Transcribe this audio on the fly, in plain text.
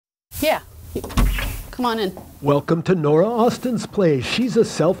Yeah. Come on in. Welcome to Nora Auston's place. She's a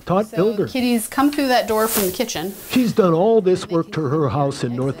self-taught builder. Kitties come through that door from the kitchen. She's done all this work to her house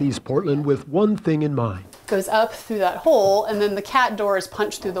in Northeast Portland with one thing in mind. Goes up through that hole, and then the cat door is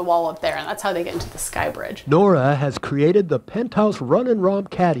punched through the wall up there, and that's how they get into the skybridge. Nora has created the Penthouse Run and Romp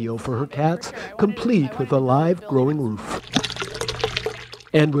Catio for her cats, complete with a live growing roof.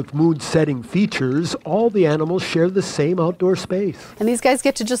 And with mood-setting features, all the animals share the same outdoor space. And these guys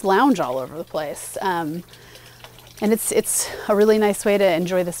get to just lounge all over the place. And it's a really nice way to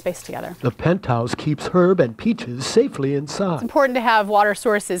enjoy the space together. The Penthouse keeps Herb and Peaches safely inside. It's important to have water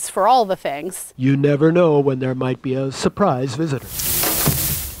sources for all the things. You never know when there might be a surprise visitor.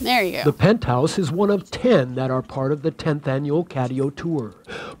 There you go. The Penthouse is one of 10 that are part of the 10th annual Catio Tour.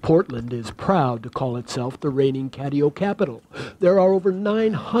 Portland is proud to call itself the reigning Catio capital. There are over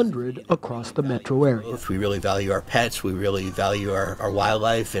 900 across the metro area. We really value our pets, we really value our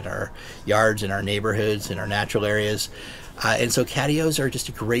wildlife in our yards, in our neighborhoods, in our natural areas. And so catios are just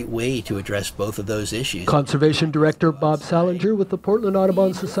a great way to address both of those issues. Conservation Director Bob Salinger with the Portland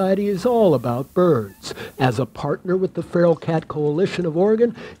Audubon Society is all about birds. As a partner with the Feral Cat Coalition of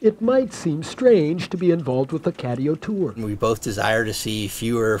Oregon, it might seem strange to be involved with the Catio Tour. We both desire to see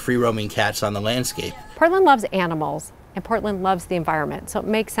fewer free-roaming cats on the landscape. Portland loves animals, and Portland loves the environment, so it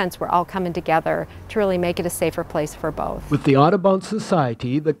makes sense we're all coming together to really make it a safer place for both. With the Audubon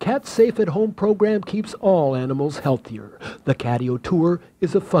Society, the Cat Safe at Home program keeps all animals healthier. The Catio Tour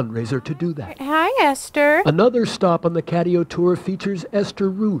is a fundraiser to do that. Hi, Esther. Another stop on the Catio Tour features Esther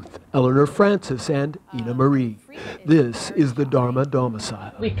Ruth, Eleanor Francis, and Ina Marie. This is the Dharma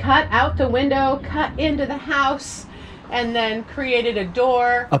domicile. We cut out the window, cut into the house, and then created a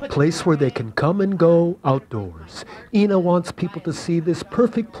door. A place where they can come and go outdoors. Ina wants people to see this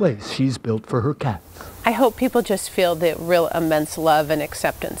perfect place she's built for her cats. I hope people just feel the real immense love and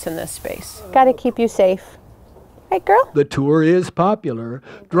acceptance in this space. Got to keep you safe. Right, girl? The tour is popular,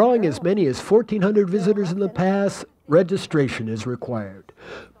 drawing as many as 1,400 visitors in the past. Registration is required.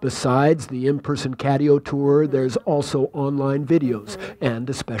 Besides the in-person Catio Tour, there's also online videos and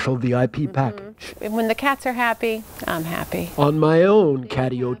a special VIP package. When the cats are happy, I'm happy. On my own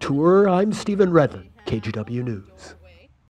Catio Tour, I'm Stephen Redlin, KGW News.